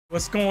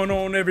What's going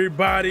on,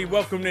 everybody?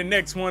 Welcome to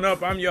Next One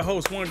Up. I'm your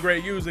host, One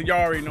Great User. Y'all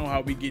already know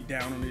how we get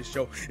down on this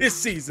show. It's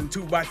season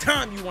 2. By the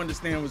time you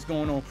understand what's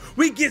going on,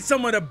 we get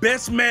some of the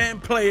best man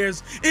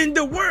players in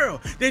the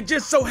world. They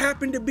just so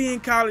happen to be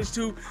in college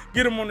too.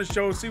 Get them on the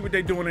show, see what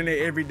they're doing in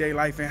their everyday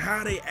life and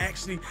how they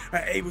actually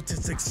are able to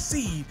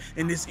succeed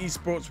in this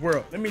esports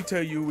world. Let me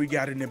tell you who we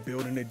got in the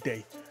building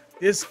today.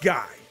 This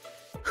guy,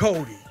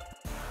 Cody,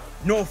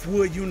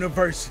 Northwood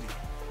University.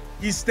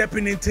 He's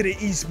stepping into the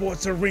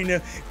esports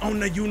arena on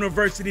the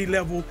university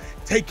level,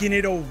 taking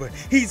it over.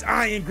 He's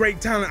eyeing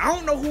great talent. I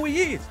don't know who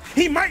he is.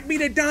 He might be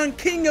the Don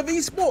King of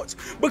esports,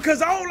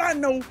 because all I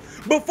know,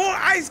 before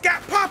Ice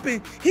got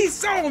popping, he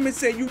saw him and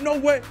said, you know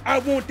what? I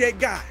want that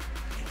guy.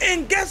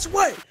 And guess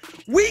what?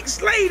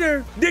 Weeks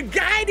later, the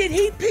guy that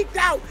he picked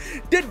out,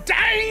 the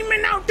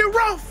diamond out the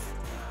rough,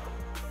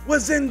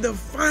 was in the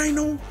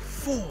Final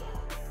Four.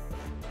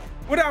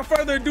 Without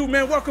further ado,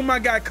 man, welcome my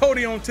guy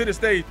Cody onto the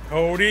stage.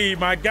 Cody,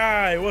 my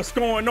guy, what's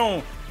going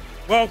on?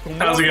 Welcome.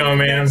 How's it going,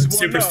 man?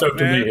 Super stoked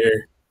to be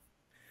here.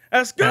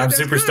 That's good. I'm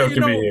super stoked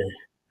to be here.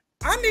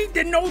 I need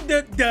to know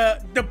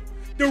the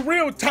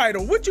real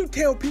title. What you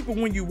tell people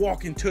when you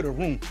walk into the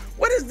room?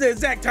 What is the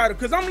exact title?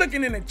 Because I'm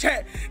looking in the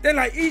chat. They're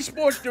like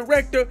esports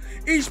director,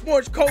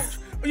 esports coach.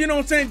 You know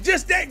what I'm saying?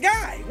 Just that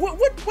guy.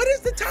 What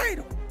is the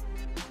title?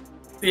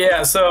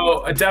 Yeah,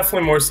 so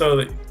definitely more so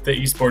the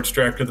esports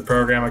director of the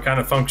program. I kind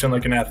of function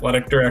like an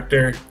athletic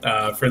director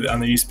on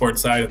the esports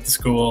side at the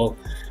school.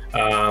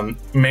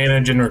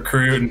 Manage and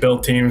recruit and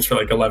build teams for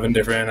like 11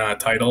 different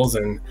titles.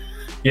 And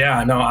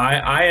yeah, no,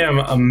 I am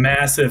a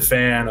massive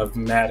fan of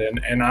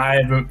Madden, and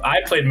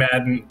I played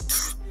Madden.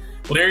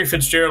 Larry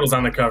Fitzgerald was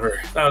on the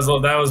cover. That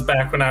was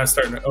back when I was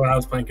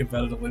playing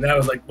competitively. That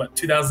was like what,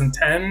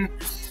 2010.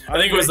 I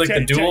think it was like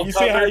the dual. You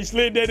see how you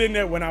slid that in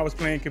there when I was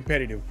playing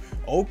competitive.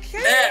 Okay.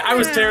 Yeah, I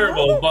was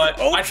terrible, but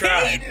I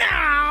tried.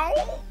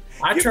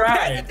 I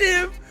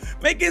tried.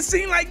 Make it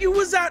seem like you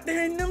was out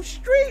there in them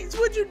streets.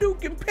 What'd you do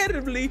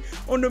competitively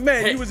on the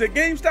Madden? Hey. You was at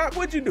GameStop.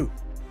 What'd you do?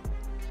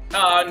 No,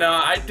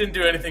 I didn't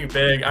do anything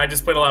big. I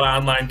just played a lot of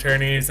online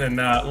tourneys and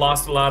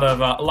lost a lot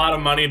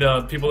of money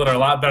to people that are a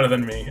lot better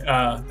than me.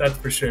 That's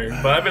for sure.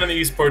 But I've been in the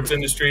esports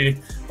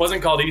industry.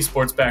 Wasn't called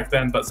esports back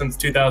then, but since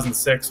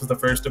 2006 was the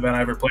first event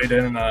I ever played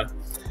in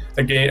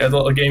a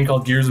game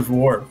called Gears of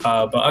War.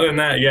 But other than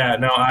that, yeah,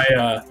 no,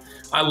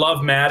 I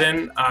love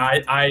Madden.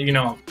 I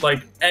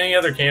like any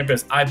other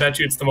campus, I bet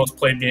you it's the most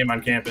played game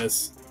on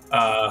campus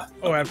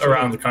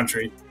around the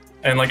country.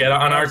 And like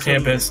on our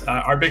campus,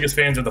 our biggest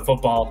fans are the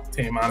football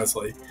team,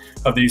 honestly,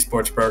 of the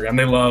esports program.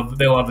 They love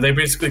it. They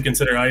basically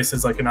consider Ice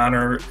as like an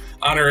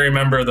honorary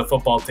member of the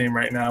football team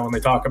right now. When they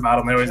talk about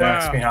him, they always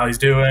ask me how he's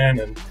doing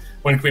and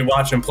when can we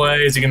watch him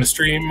play? Is he going to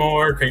stream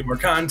more, create more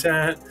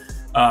content?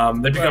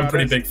 They become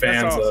pretty big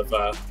fans of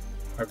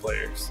our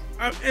players.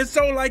 And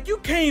so, like, you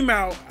came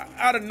out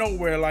of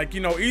nowhere, like,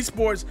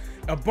 esports,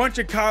 a bunch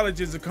of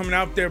colleges are coming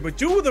out there,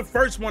 but you were the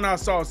first one I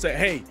saw say,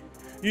 hey,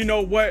 you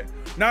know what?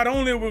 Not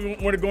only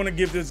we're going to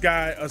give this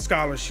guy a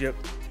scholarship,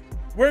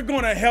 we're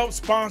going to help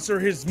sponsor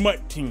his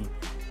MUT team.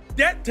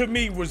 That to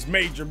me was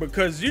major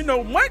because,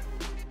 MUT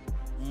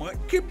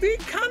can be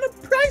kind of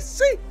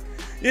pricey,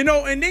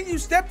 and then you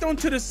stepped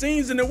onto the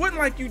scenes and it wasn't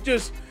like you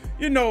just,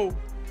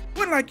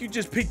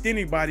 picked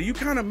anybody. You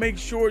kind of make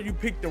sure you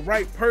pick the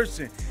right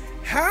person.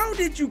 How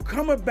did you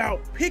come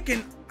about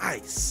picking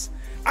Ice?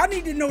 I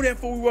need to know that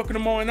before we welcome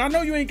them on. And I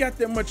know you ain't got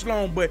that much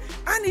long, but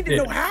I need to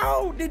know,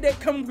 how did that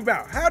come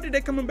about? How did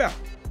that come about?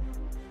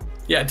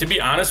 Yeah, to be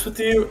honest with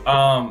you,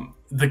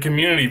 the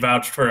community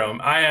vouched for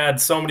him. I had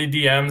so many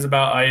DMs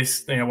about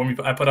Ice. When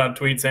I put out a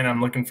tweet saying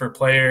I'm looking for a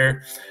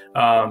player.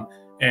 And,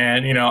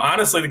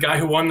 honestly, the guy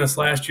who won this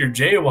last year,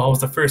 Jaywall, was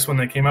the first one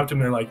that came up to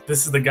me. They're like,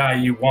 this is the guy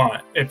you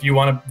want. If you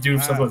want to do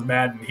stuff with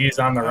Madden, he's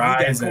on the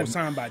rise.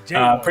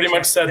 And pretty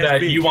much said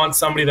that you want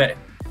somebody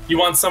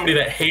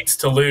that hates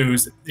to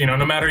lose,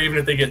 no matter even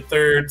if they get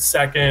third,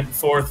 second,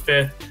 fourth,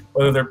 fifth,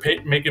 whether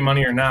they're making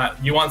money or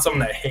not. You want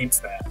someone that hates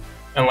that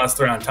unless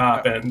they're on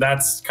top. And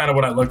that's kind of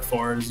what I look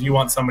for, is you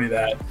want somebody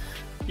that,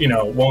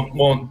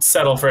 won't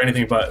settle for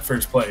anything but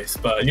first place.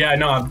 But yeah,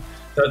 no,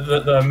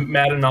 the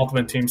Madden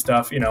Ultimate Team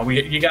stuff, you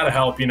got to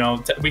help.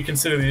 We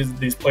consider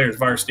these players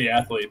varsity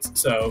athletes.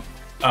 So,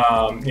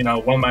 one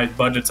of my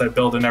budgets I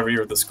build in every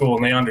year with the school,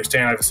 and they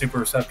understand I have a super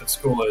receptive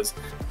school, is,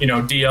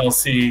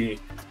 DLC,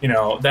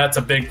 that's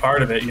a big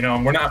part of it,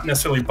 and we're not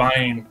necessarily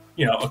buying,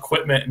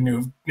 equipment,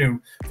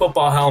 new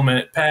football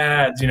helmet,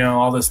 pads,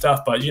 all this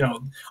stuff. But,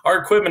 our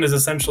equipment is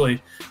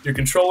essentially your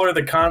controller,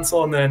 the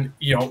console, and then,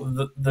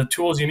 the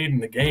tools you need in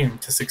the game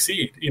to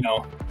succeed,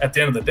 at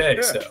the end of the day.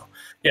 Yeah. So,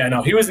 yeah,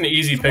 no, he was an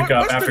easy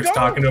pickup after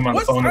talking to him on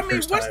the phone the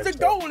first time. What's the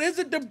goal? Is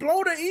it to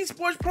blow the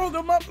esports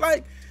program up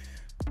like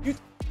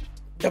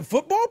the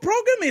football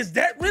program? Is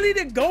that really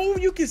the goal?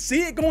 You can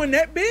see it going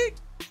that big?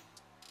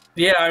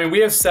 Yeah, I mean, we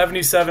have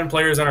 77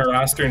 players on our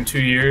roster in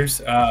 2 years,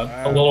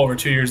 a little over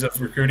 2 years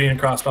of recruiting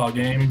across all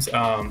games.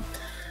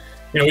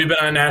 we've been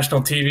on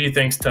national TV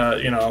thanks to,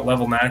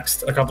 Level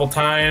Next a couple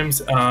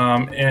times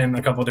in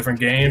a couple different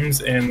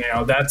games. And,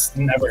 that's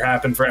never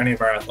happened for any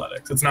of our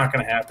athletics. It's not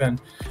going to happen.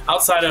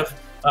 Outside of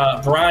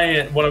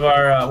Bryant, one of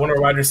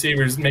our wide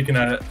receivers, making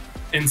an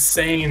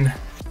insane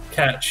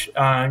catch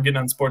getting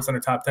on Sports Center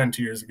top 10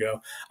 2 years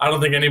ago. I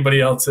don't think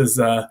anybody else has,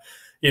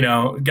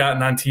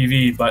 gotten on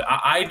TV. But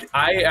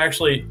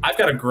I've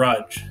got a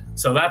grudge.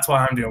 So that's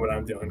why I'm doing what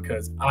I'm doing,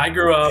 because I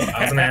grew up,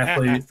 I was an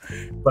athlete,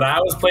 but I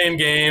was playing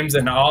games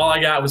and all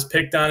I got was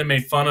picked on and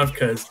made fun of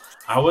because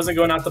I wasn't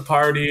going out to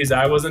parties.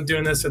 I wasn't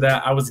doing this or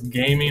that. I was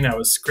gaming. I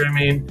was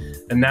scrimming,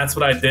 and that's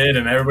what I did.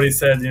 And everybody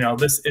said,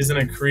 this isn't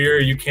a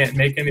career. You can't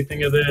make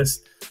anything of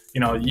this.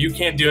 You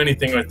can't do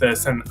anything with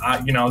this. And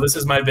this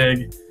is my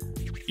big,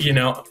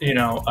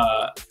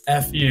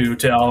 F you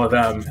to all of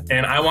them.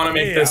 And I want to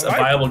make this a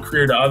viable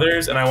career to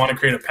others. And I want to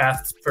create a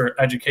path for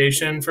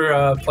education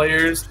for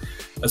players,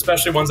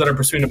 especially ones that are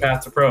pursuing a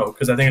path to pro,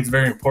 because I think it's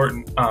very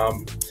important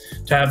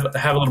to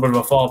have a little bit of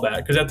a fallback.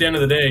 Because at the end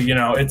of the day,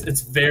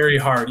 it's very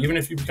hard, even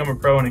if you become a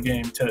pro in a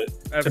game, to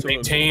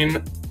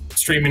maintain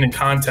streaming and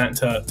content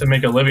to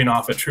make a living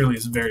off it. Truly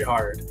is very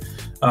hard.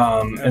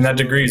 And that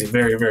degree is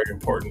very, very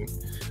important.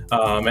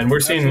 And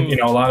we're seeing,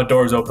 a lot of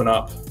doors open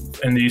up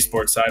in the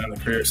esports side and the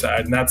career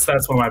side. And that's one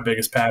of my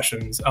biggest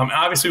passions.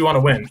 Obviously we want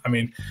to win. I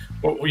mean,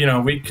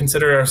 we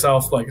consider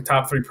ourselves like a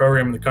top 3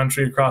 program in the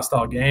country across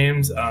all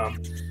games.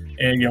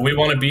 And, we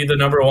want to be the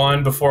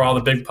 #1 before all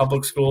the big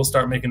public schools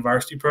start making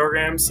varsity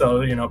programs.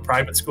 So,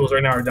 private schools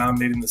right now are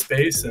dominating the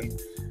space, and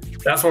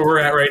that's where we're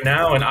at right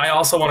now. And I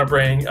also want to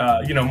bring,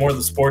 more of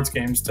the sports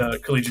games to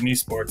collegiate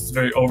esports. It's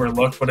very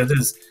overlooked, but it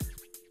is.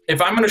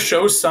 If I'm going to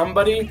show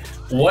somebody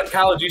what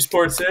college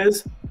esports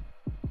is,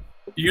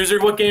 user,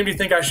 what game do you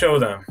think I show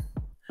them?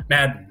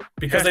 Madden,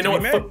 because they know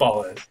what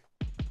football is.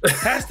 It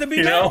has to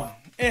be Madden.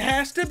 It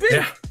has to be.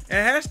 Yeah. It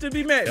has to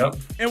be Madden. Yep.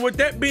 And with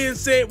that being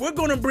said, we're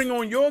going to bring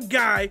on your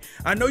guy.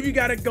 I know you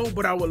got to go,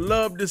 but I would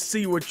love to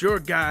see what your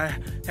guy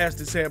has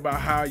to say about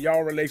how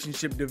y'all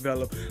relationship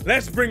developed.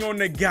 Let's bring on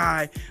the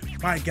guy.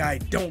 My guy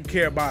don't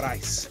care about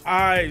ice.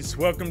 Ice,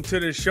 welcome to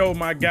the show,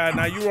 my guy.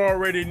 Now, you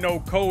already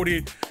know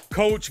Cody.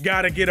 Coach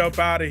got to get up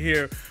out of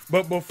here.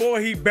 But before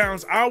he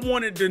bounced, I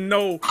wanted to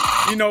know,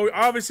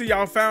 obviously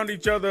y'all found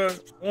each other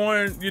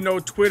on,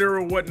 Twitter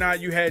or whatnot.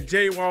 You had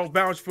J-Wall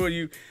vouch for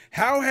you.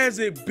 How has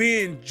it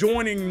been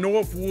joining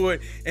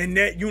Northwood and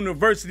that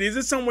university? Is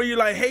it somewhere you're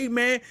like, hey,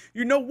 man,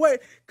 you know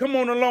what? Come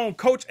on along.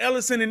 Coach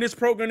Ellison and this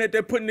program that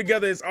they're putting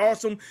together is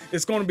awesome.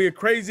 It's going to be a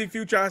crazy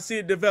future. I see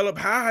it develop.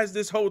 How has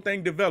this whole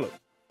thing developed?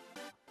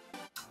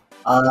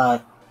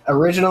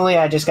 Originally,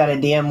 I just got a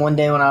DM one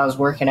day when I was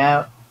working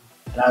out.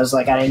 And I was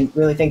like, I didn't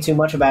really think too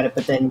much about it.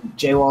 But then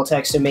J-Wall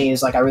texted me.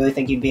 He's like, I really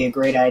think you'd be a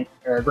great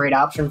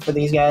option for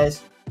these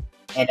guys.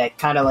 And it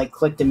kind of like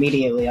clicked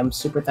immediately. I'm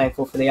super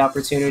thankful for the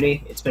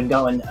opportunity. It's been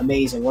going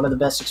amazing. One of the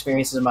best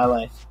experiences of my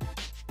life.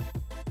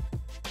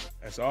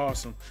 That's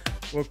awesome.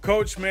 Well,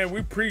 Coach, man,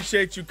 we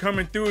appreciate you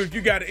coming through. If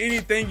you got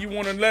anything you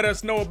want to let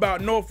us know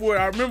about Northwood,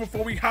 I remember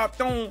before we hopped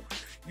on,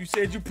 you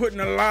said you're putting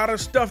a lot of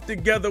stuff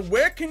together.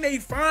 Where can they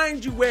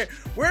find you at?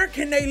 Where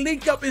can they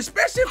link up,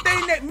 especially if they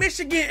in that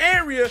Michigan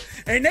area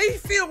and they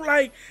feel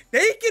like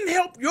they can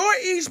help your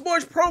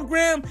esports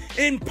program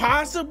and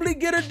possibly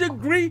get a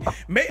degree?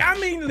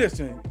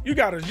 Listen, you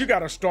got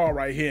a star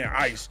right here in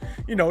ice.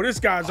 This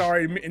guy's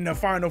already in the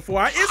Final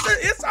Four.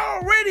 It's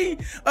already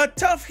a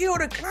tough hill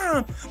to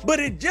climb,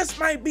 but it just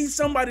might be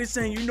somebody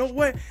saying, you know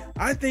what?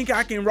 I think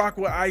I can rock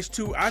with ice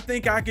too. I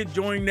think I could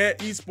join that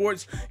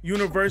esports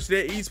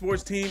university, that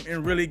esports team,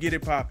 and really get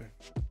it popping.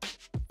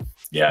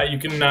 Yeah, you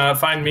can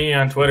find me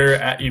on Twitter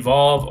at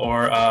Evolve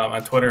or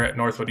on Twitter at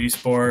Northwood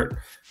Esport,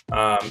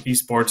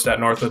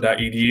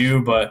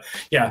 esports.northwood.edu. But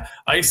yeah,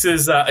 Ice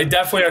is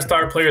definitely our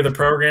star player of the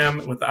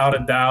program, without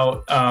a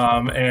doubt.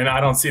 And I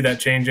don't see that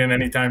changing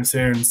anytime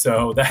soon.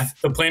 So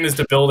the plan is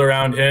to build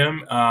around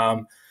him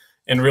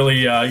and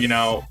really,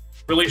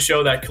 really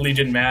show that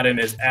collegiate Madden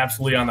is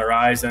absolutely on the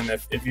rise. And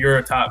if you're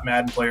a top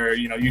Madden player,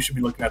 you should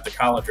be looking at the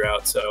college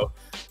route. So,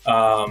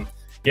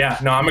 yeah,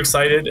 no, I'm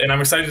excited, and I'm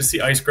excited to see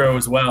Ice grow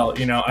as well.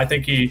 I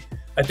think he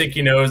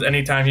knows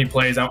anytime he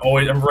plays,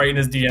 I'm writing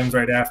his DMs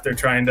right after,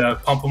 trying to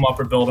pump him up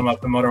or build him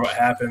up no matter what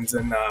happens.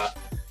 And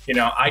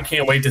I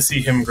can't wait to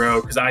see him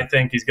grow, because I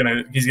think he's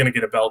gonna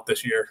get a belt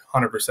this year,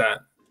 100%.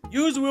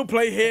 Usually we'll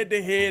play head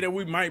to head, or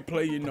we might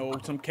play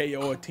some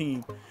KO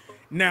team.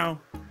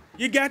 Now,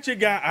 you got your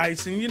guy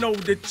Ice, and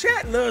the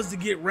chat loves to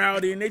get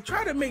rowdy, and they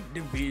try to make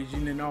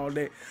division and all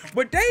that,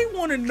 but they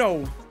want to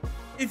know,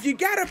 if you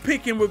got to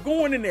pick, and we're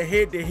going in a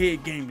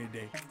head-to-head game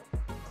today,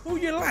 who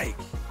you like?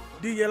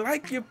 Do you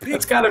like your pick?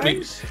 It's got to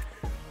be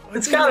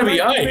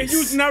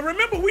Ice. Now,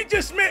 remember, we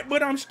just met,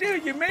 but I'm still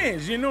your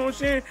mans. You know what I'm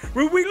saying?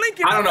 We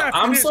linking. I don't know.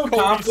 I'm so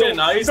confident in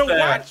Ice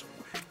that.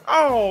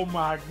 Oh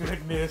my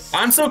goodness!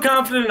 I'm so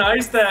confident in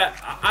Ice that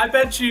I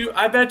bet you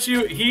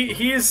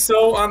he is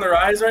so on the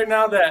rise right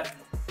now that.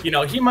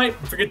 He might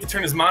forget to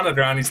turn his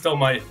monitor on. He still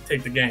might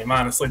take the game,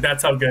 honestly.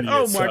 That's how good he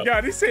is. Oh, my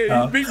God. He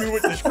said he beat me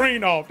with the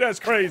screen off.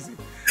 That's crazy.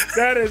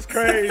 That is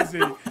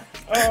crazy.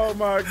 Oh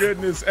my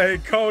goodness. Hey,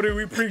 Cody,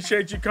 we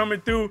appreciate you coming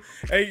through.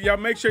 Hey, y'all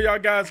make sure y'all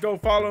guys go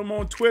follow him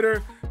on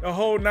Twitter, the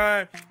whole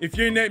nine. If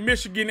you're in that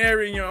Michigan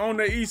area and you're on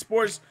the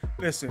esports,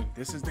 listen,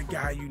 this is the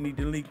guy you need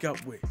to link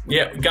up with.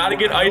 Yeah, got to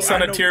get ice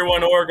on a tier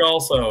 1 org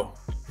also.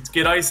 Let's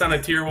get ice on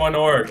a tier 1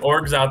 org.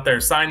 Orgs out there,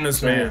 sign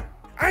this man.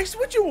 Ice,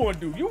 what you want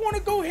to do? You want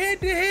to go head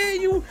to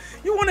head? You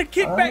want to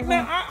kick back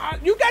now?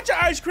 You got your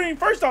ice cream.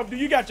 First off, do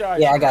you got your ice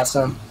cream? Yeah, I got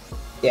some.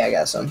 Yeah, I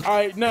got some. All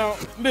right, now,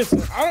 listen,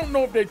 I don't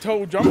know if they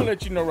told you. I'm going to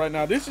let you know right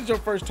now. This is your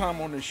first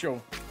time on the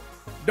show.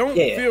 Don't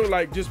feel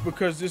like just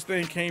because this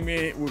thing came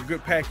in with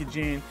good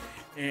packaging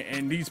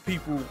and these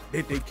people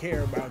that they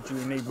care about you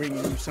and they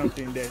bringing you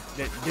something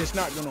that's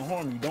not going to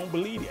harm you. Don't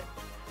believe that.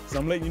 So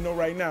I'm letting you know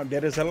right now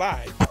that is a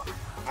lie.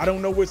 I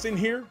don't know what's in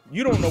here.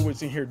 You don't know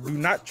what's in here. Do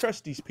not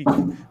trust these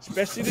people,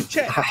 especially the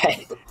chat.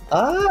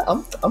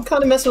 I'm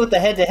kind of messing with the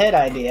head-to-head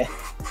idea.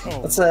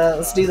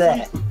 Let's do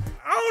that.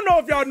 I don't know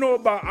if y'all know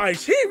about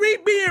Ice. He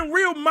being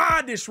real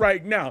modest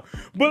right now.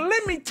 But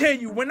let me tell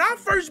you, when I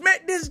first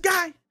met this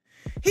guy,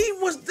 he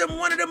was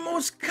one of the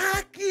most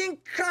cocky and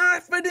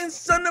confident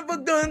son of a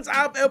guns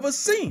I've ever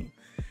seen.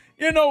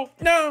 You know,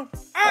 now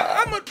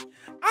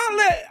I'll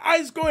let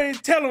Ice go ahead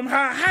and tell him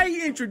how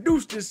he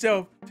introduced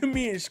himself to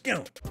me and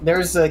Skimp.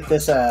 There's like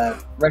this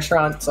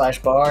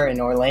restaurant/bar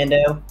in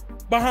Orlando.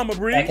 Bahama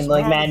Breeze. Back in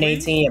like Madden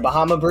 18, yeah,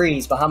 Bahama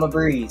Breeze.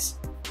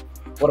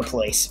 What a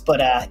place.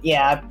 But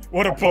yeah.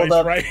 What a place,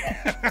 right?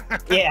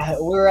 Yeah,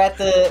 we were at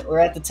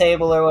the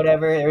table or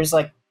whatever. There was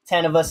like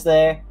 10 of us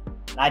there.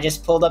 And I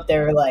just pulled up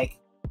there like,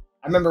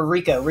 I remember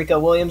Rico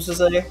Williams was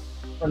there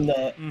from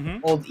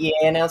the old EA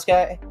announce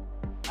guy.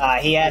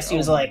 He asked, he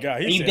was like, are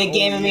you big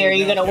gaming me? Are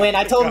you going to win?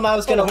 I told him I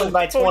was going to win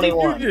by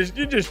 21.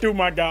 You just threw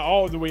my guy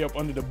all the way up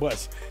under the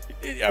bus.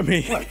 I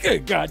mean,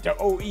 good God, the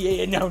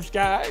OEA announced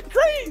guy,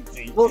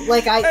 crazy. Well,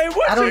 like, I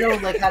don't know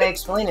like how to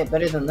explain it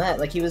better than that.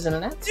 Like, he was an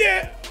announcer.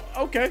 Yeah,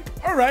 okay,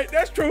 all right,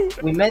 that's true.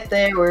 We met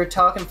there, we were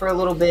talking for a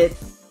little bit.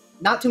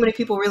 Not too many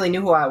people really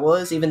knew who I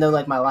was, even though,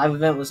 like, my live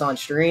event was on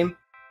stream.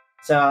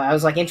 So I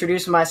was, like,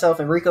 introducing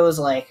myself, and Rico was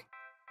like,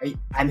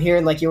 I'm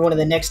hearing, like, you're one of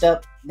the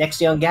next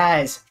young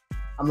guys.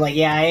 I'm like,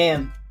 yeah, I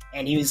am.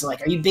 And he was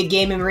like, are you big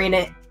gaming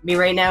me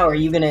right now, or are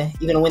you gonna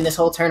win this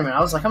whole tournament?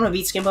 I was like, I'm gonna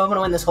beat Skimbo, I'm gonna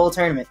win this whole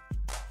tournament.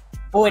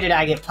 Boy, did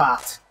I get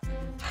popped.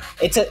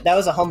 That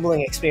was a humbling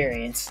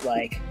experience.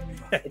 Like,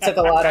 it took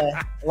a lot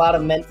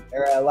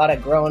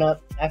of growing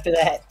up after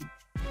that.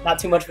 Not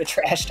too much of a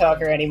trash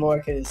talker anymore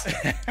because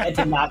it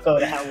did not go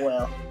that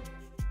well.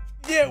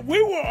 Yeah,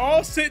 we were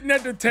all sitting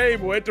at the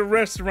table at the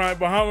restaurant,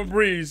 Bahama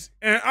Breeze,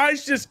 and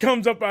Ice just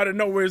comes up out of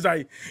nowhere. He's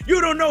like,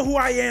 you don't know who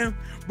I am,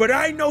 but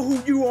I know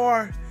who you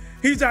are.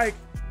 He's like,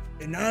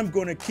 and I'm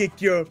going to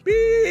kick your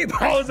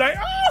beep. I was like,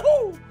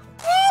 oh.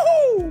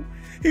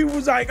 He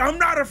was like, I'm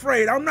not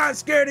afraid. I'm not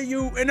scared of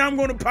you, and I'm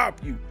going to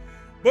pop you.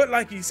 But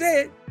like he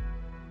said,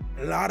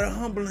 a lot of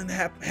humbling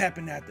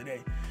happened after that.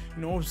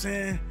 You know what I'm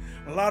saying?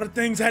 A lot of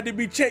things had to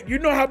be checked. You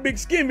know how big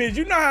Skim is.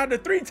 You know how the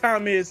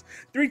 3-time is.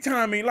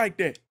 3-time ain't like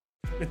that.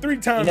 The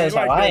 3-time ain't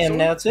like that. I am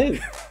now, too.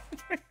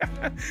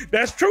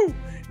 That's true.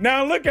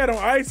 Now look at him.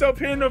 Ice up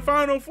here in the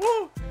Final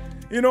Four.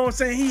 You know what I'm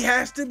saying? He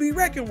has to be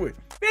reckoned with.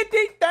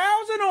 50,000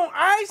 on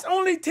Ice,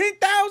 only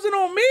 10,000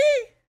 on me?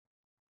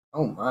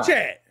 Oh, my.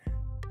 Chat.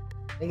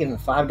 They give him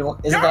 5 to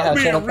 1. Isn't that how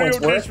channel points work? Y'all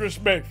being real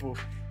disrespectful.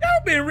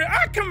 Y'all being real.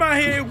 I come out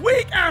here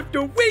week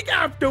after week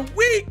after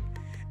week,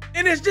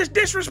 and it's just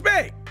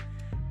disrespect.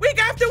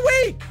 Week after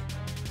week.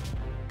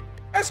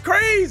 That's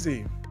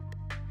crazy.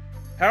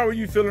 How are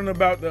you feeling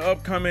about the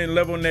upcoming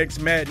Level Next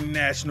Madden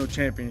National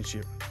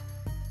Championship?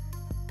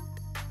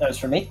 That was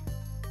for me?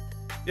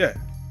 Yeah.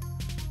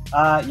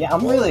 Yeah,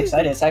 I'm really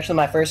excited. It's actually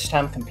my first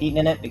time competing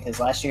in it because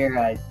last year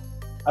I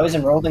was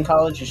enrolled in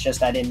college. It's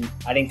just I didn't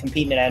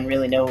compete in it. I didn't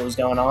really know what was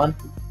going on.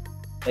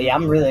 But yeah,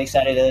 I'm really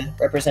excited to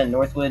represent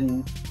Northwood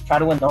and try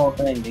to win the whole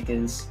thing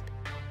because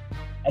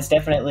that's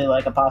definitely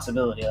like a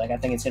possibility. Like I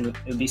think it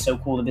would be so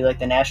cool to be like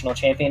the national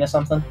champion or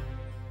something.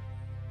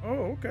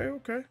 Oh,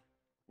 okay.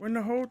 Win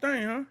the whole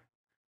thing, huh?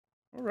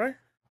 All right.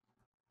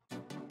 Oh,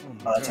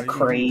 that's a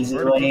crazy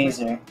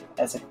laser.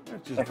 That's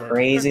a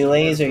crazy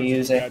laser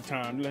user.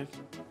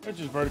 That's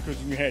just vertical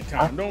because you had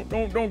time.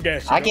 Don't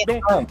gas it. I get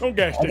time. Don't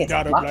gas that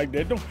dot up like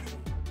that. Don't.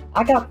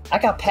 I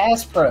got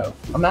pass pro.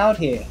 I'm out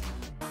here.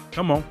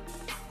 Come on.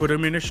 Put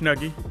him in the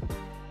snuggie.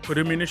 Put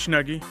him in the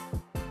snuggie.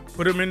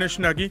 Put him in the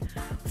snuggie.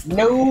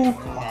 No.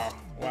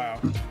 Wow.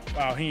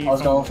 He ain't I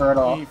was going for it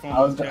all.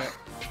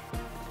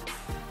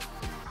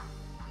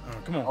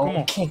 Come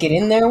on. Can't get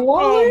in there,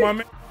 what? Oh, my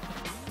man.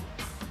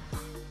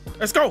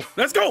 Let's go.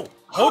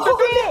 Hold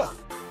the door.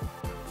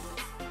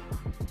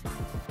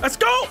 Let's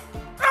go.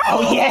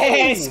 Oh,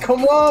 yes.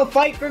 Come on.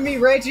 Fight for me,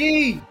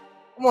 Reggie.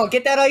 Come on.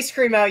 Get that ice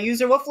cream out,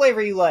 user. What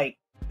flavor you like?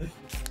 Come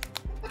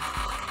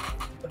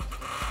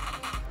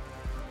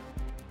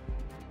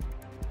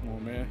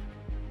on, man.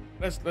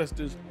 Let's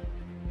just.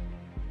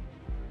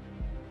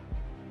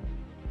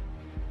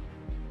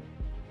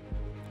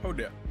 Hold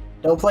there.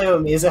 Don't play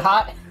with me. Is it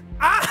hot?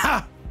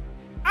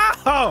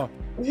 Oh.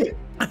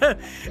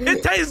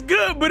 It tastes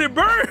good, but it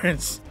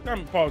burns.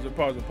 I'm pause it.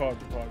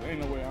 Ain't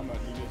no way I'm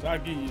about to do this. I'll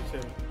give you a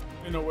 7.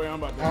 Ain't no way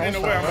I'm about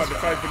to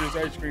fight for this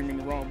ice cream in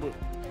the wrong book.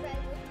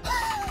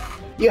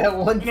 You have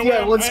one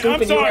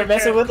scoop and you are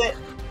messing with it?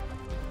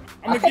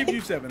 I'm gonna give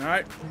you 7, all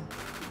right?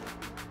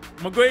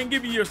 I'm gonna go ahead and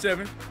give you your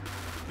 7.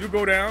 You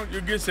go down,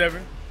 you'll get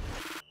 7.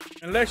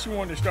 Unless you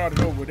want to start it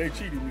over, they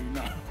cheated me.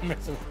 Nah, I'm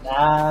messing with you.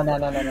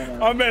 No.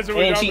 I'm messing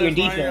with you. They didn't cheat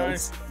your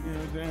defense.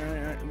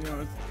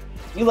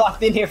 You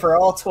locked in here for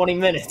all 20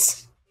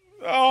 minutes.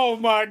 Oh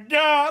my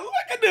God, look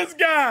at this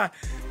guy.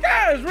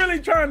 Guy is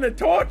really trying to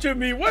torture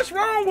me. What's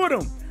wrong with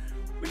him?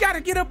 We gotta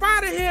get up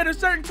out of here at a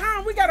certain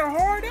time. We gotta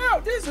hard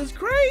out. This is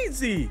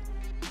crazy.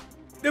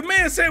 The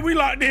man said we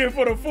locked in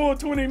for the full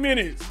 20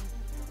 minutes.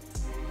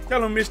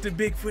 Tell him, Mr.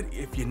 Bigfoot,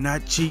 if you're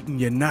not cheating,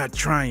 you're not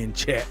trying,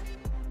 chat.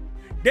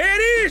 There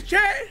it is,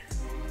 chat.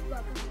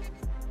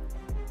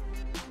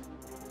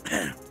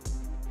 I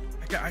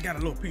got a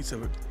little piece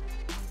of it.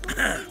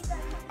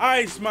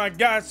 Ice, my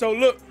guy. So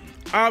look,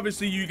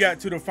 obviously you got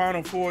to the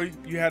Final Four.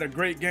 You had a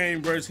great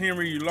game versus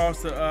Henry. You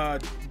lost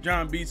to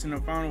John Beats in the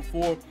Final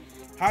Four.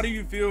 How do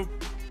you feel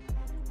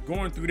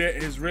going through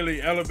that has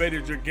really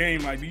elevated your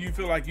game? Like, do you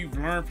feel like you've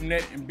learned from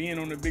that and being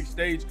on the big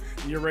stage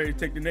and you're ready to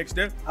take the next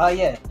step?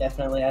 Yeah,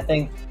 definitely. I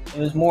think it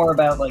was more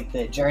about like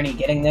the journey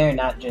getting there,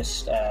 not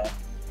just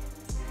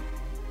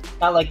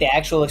not like the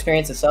actual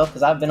experience itself,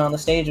 because I've been on the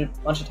stage a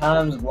bunch of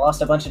times,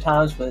 lost a bunch of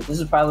times, but this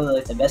is probably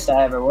like the best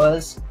I ever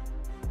was.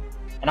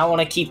 And I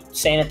want to keep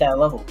staying at that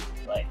level.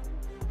 Like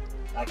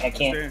I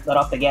can't let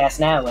off the gas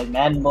now. Like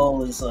Madden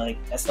Bowl is like,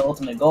 that's the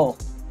ultimate goal.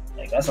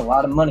 Like that's a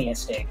lot of money at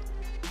stake.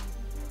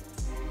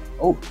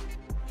 Oh.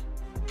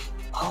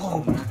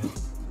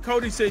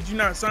 Cody said you're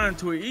not signed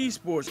to an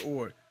esports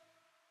org.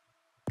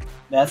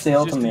 That's the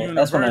ultimate.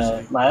 That's one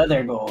of my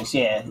other goals.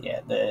 Yeah.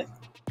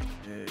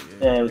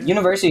 The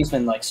university's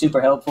been like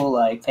super helpful,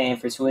 like paying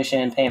for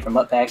tuition, paying for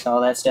MUT packs and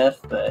all that stuff.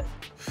 But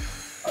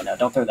oh no,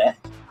 don't throw that.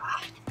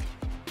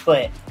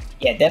 But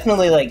yeah,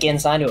 definitely like getting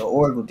signed to an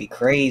org would be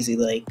crazy.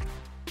 Like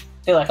I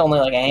feel like only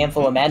like a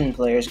handful of Madden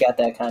players got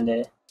that kind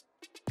of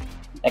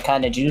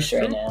juice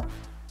right now.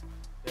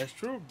 That's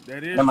true.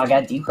 That is. No, my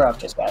guy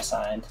D-Croft just got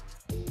signed.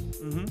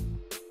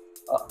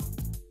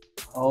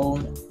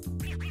 Oh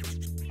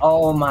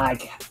my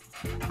God.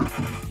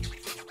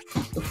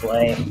 Good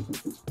play.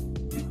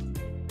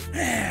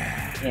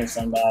 He didn't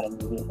send out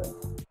immediately.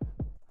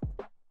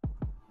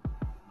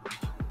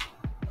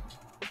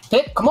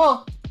 Hit, come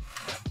on.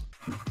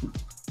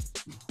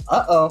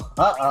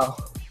 Uh-oh.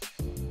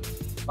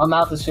 My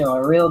mouth is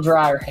feeling real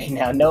dry right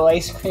now. No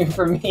ice cream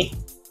for me.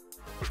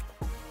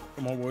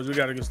 Come on, boys. We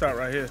got to get started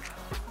right here.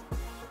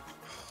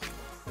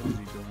 What is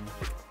he doing?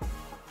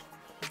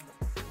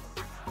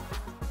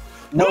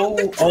 No.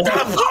 Oh my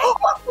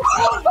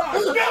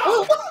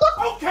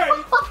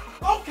God.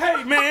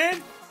 Okay,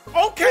 man.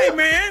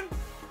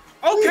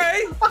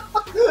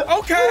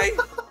 Okay.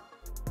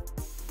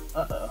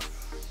 Uh-oh.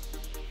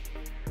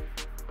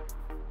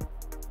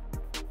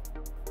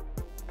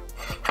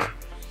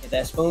 Get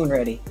that spoon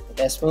ready.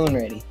 They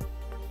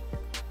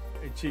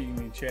cheating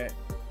me, chat.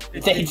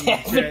 They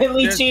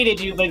definitely cheated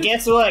you, but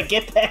guess what?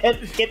 Get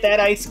that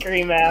ice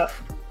cream out.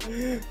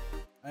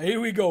 Here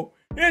we go.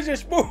 Here's a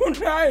spoon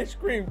of ice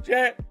cream,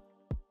 chat.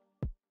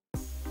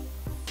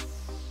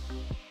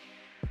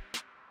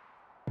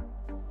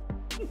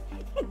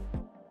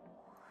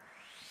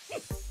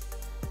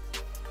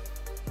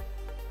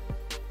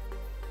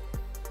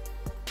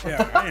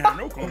 Yeah, I ain't had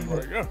no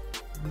cornbread. Yeah.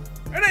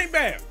 That ain't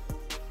bad, chat.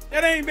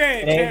 That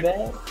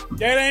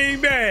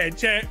ain't bad,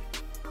 chat.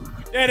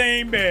 That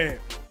ain't bad.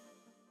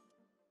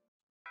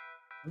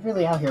 You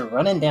really out here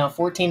running down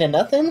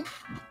 14-0?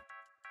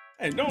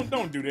 Hey,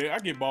 don't do that. I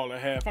get ball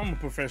at half. I'm a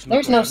professional.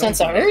 There's no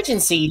sense of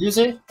urgency,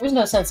 user. There's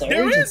no sense of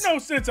urgency. There is no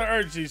sense of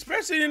urgency,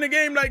 especially in a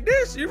game like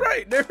this. You're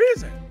right. There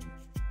isn't.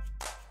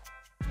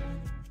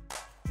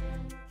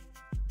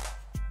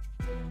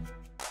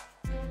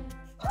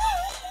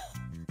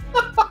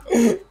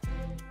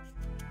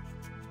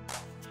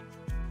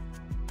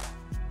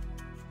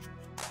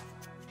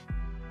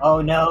 Oh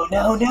no.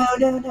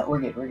 We're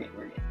good.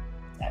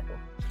 Tackle.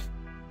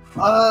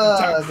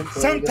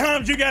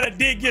 Sometimes you gotta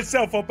dig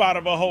yourself up out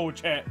of a hole,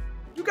 chat.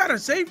 You got a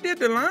safety at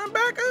the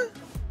linebacker?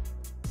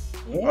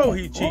 Yeah, oh,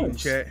 he cheating,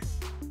 chat.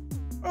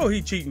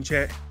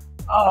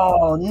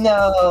 Oh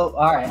no.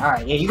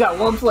 Alright. Yeah, you got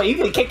one play. You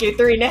can kick it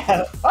 3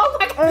 now. Oh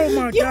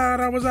my God. God,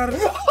 I was out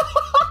of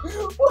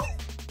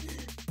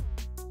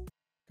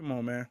Come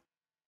on, man.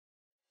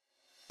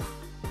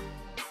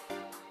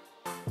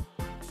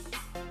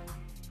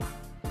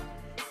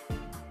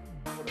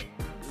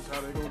 This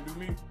how they gonna do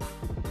me.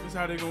 This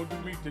how they gonna do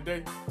me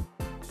today.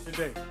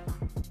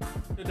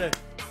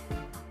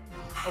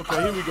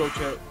 Okay, here we go,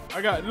 chat.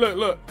 I got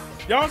look.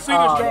 Y'all see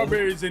the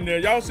strawberries in there.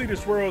 Y'all see the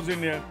swirls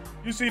in there.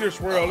 You see the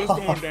swirl. It's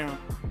going down.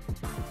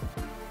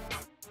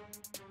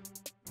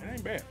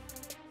 It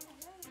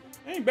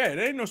ain't bad.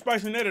 There ain't no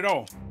spice in that at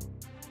all.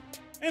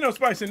 It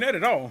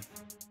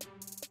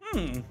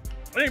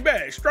ain't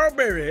bad.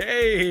 Strawberry.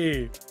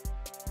 Hey.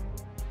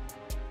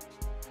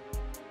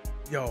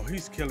 Yo,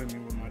 he's killing me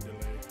with my delay.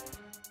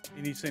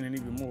 And he's sending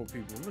even more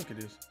people. Look at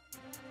this.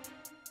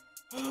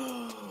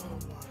 Oh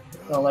my God.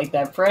 Don't like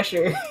that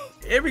pressure.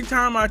 Every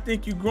time I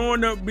think you're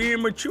growing up,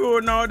 being mature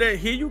and all that,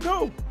 here you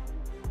go.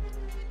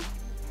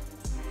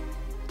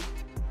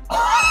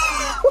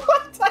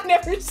 What? I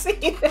never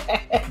seen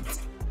that.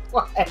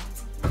 What?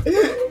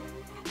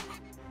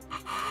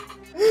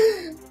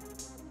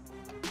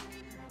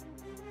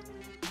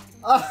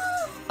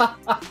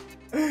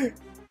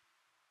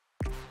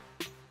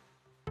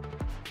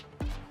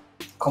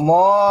 Come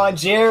on,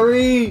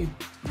 Jerry.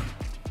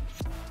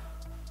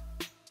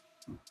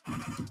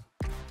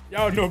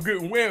 Y'all know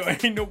good and well,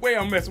 ain't no way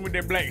I'm messing with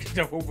that black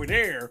stuff over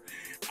there.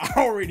 I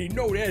already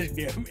know that's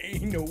them.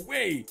 Ain't no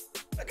way.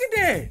 Look at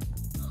that.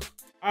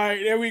 All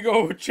right, there we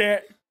go,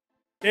 chat.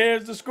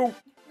 There's the scoop.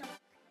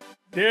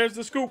 There's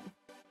the scoop.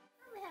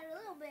 We had a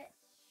little bit.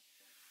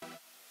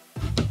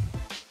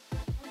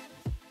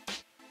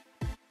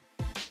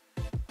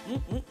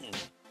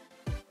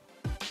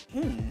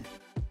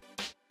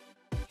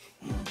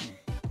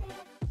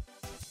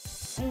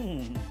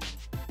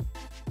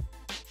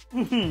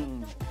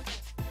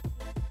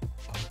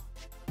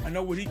 I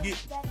know what he get as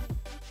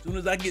soon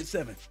as I get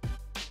 7.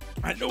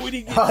 I know what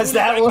he get Oh, as is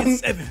soon as that I one? get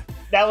 7.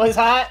 That was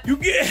hot. You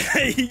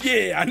get,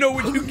 yeah, I know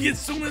what you get as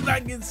soon as I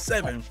get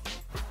 7.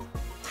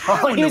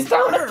 Oh, he's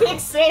throwing a world? pick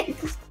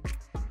 6.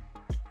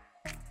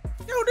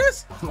 Yo,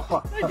 this, Come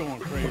on. they going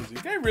crazy.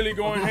 They really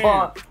going Come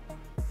on.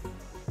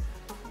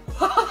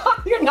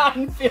 ham. You're not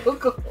in field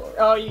goal.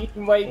 Oh, you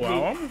might be.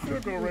 Wow, I'm in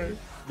field goal range.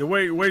 The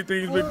way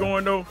things been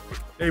going though,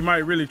 they might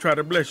really try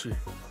to bless you.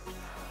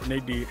 And they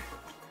did.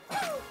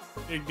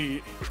 They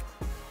did.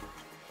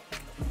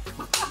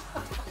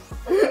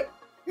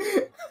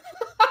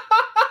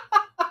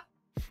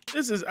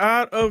 This is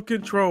out of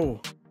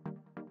control.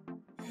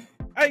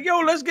 Hey, yo,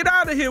 let's get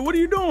out of here. What are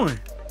you doing?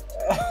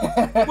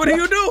 What are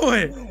you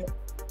doing?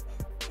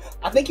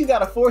 I think you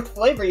got a 4th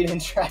flavor you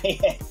didn't try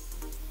yet.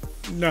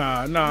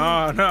 Nah.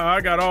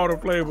 I got all the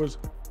flavors.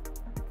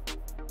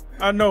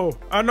 I know,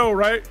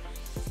 right?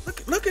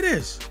 Look at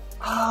this.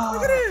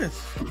 Look at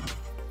this.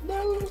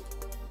 No.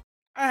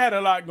 I had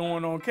a lot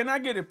going on. Can I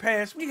get a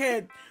pass? We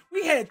had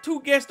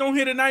 2 guests on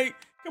here tonight.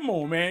 Come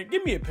on, man.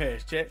 Give me a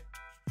pass, chat.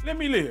 Let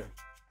me live.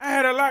 I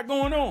had a lot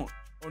going on.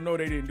 Oh no,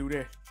 they didn't do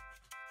that.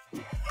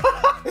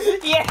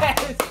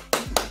 Yes.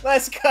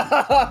 Let's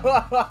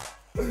go.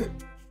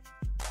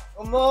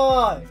 Come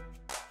on.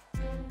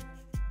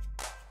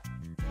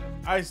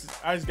 Ice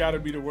gotta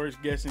be the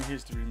worst guest in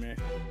history, man.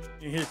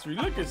 In history.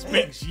 Look at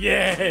Spinks.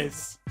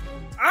 Yes.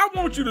 I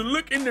want you to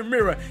look in the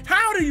mirror.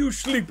 How do you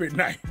sleep at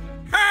night?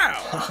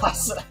 How?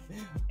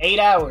 8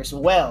 hours.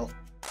 Well.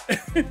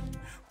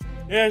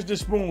 There's the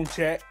spoon,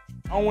 chat.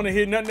 I don't want to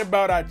hear nothing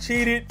about I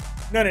cheated.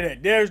 None of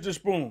that. There's the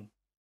spoon.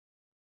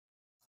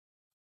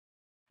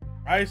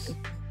 Ice,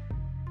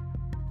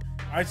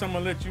 I'm gonna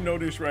let you know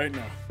this right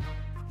now.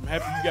 I'm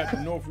happy you got the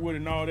Northwood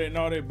and all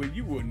that, but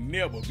you will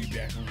never be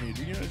back on here.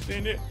 Do you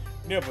understand that?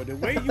 Never. The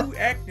way you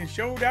act and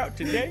showed out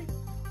today,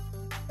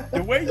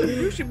 the way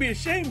you should be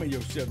ashamed of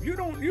yourself. You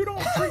don't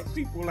treat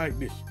people like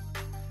this.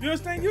 You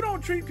understand? You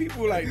don't treat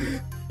people like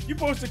this. You're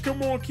supposed to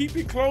come on, keep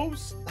it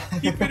close,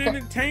 keep it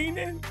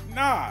entertaining.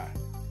 Nah.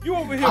 You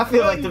over here. I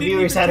feel like the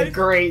viewers had a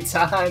great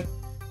time.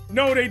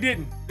 No, they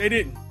didn't. They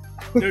didn't.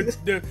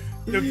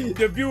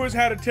 The viewers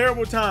had a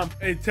terrible time.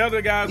 Hey, tell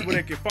the guys where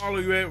they can follow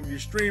you at, your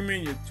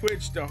streaming, your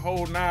Twitch, the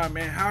whole 9,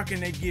 man. How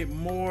can they get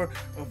more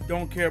of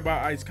Don't Care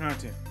About Ice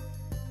content?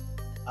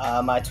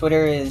 My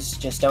Twitter is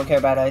just Don't Care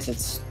About Ice.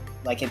 It's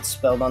like it's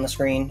spelled on the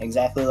screen,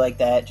 exactly like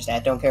that. Just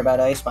at Don't Care About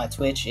Ice. My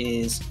Twitch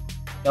is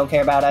Don't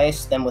Care About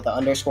Ice, then with an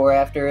underscore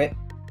after it.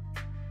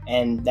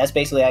 And that's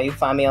basically how you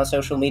find me on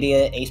social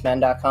media.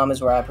 aceman.com is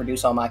where I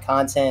produce all my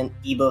content,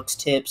 ebooks,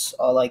 tips,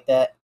 all like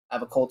that. I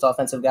have a Colts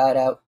offensive guide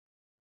out.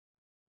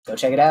 Go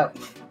check it out.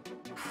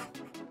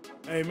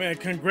 Hey, man,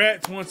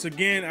 congrats once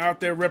again out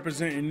there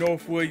representing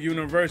Northwood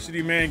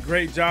University, man.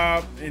 Great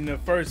job in the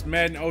first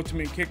Madden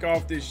Ultimate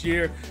Kickoff this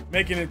year,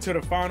 making it to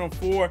the Final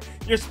Four.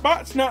 Your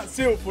spot's not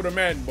sealed for the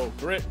Madden Bowl,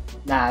 correct?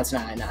 Nah, it's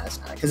not.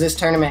 Because this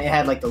tournament, it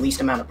had like the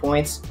least amount of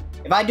points.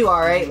 If I do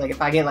all right, like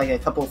if I get like a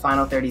couple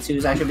Final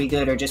 32s, I should be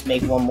good, or just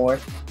make one more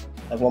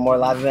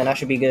live event, I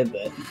should be good,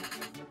 but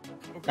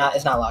Okay.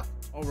 It's not locked.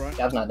 All right.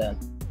 Job's not done.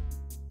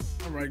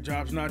 All right,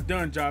 job's not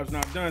done.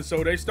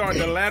 So they start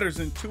the ladders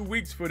in 2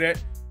 weeks for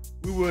that.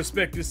 We will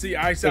expect to see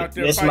Ice out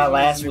there. This is my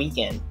last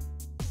weekend.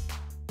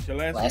 Your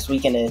Last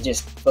weekend is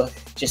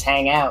just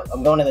hang out.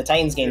 I'm going to the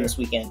Titans game this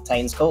weekend.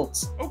 Titans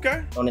Colts.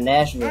 Okay. Going to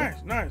Nashville.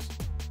 Nice.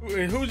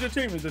 Who's your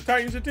team? Is the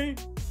Titans your team?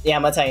 Yeah,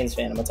 I'm a Titans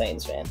fan.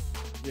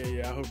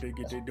 Yeah. I hope they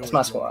get their door. That's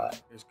my squad.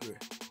 That's good.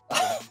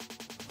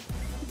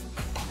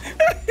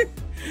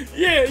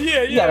 yeah,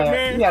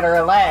 man. You gotta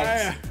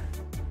relax.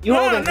 You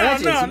holding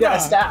grudges. You gotta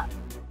stop.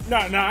 Nah,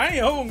 I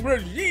ain't holding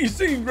grudges. You ain't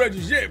seen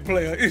grudges yet,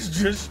 player. It's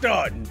just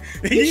starting.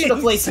 You should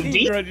have played some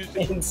grudges.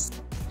 defense.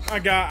 I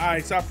got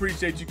Ice. I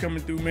appreciate you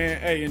coming through, man.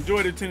 Hey,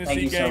 enjoy the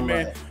Tennessee game,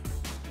 man. Much.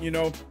 You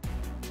know,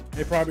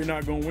 they're probably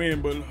not gonna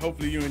win, but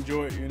hopefully you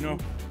enjoy it, you know.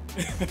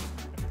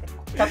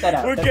 Cut that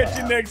out. We'll cut catch that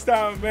you out. next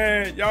time,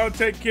 man. Y'all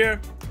take care.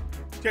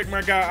 Check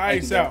my guy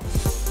Ice you,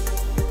 out.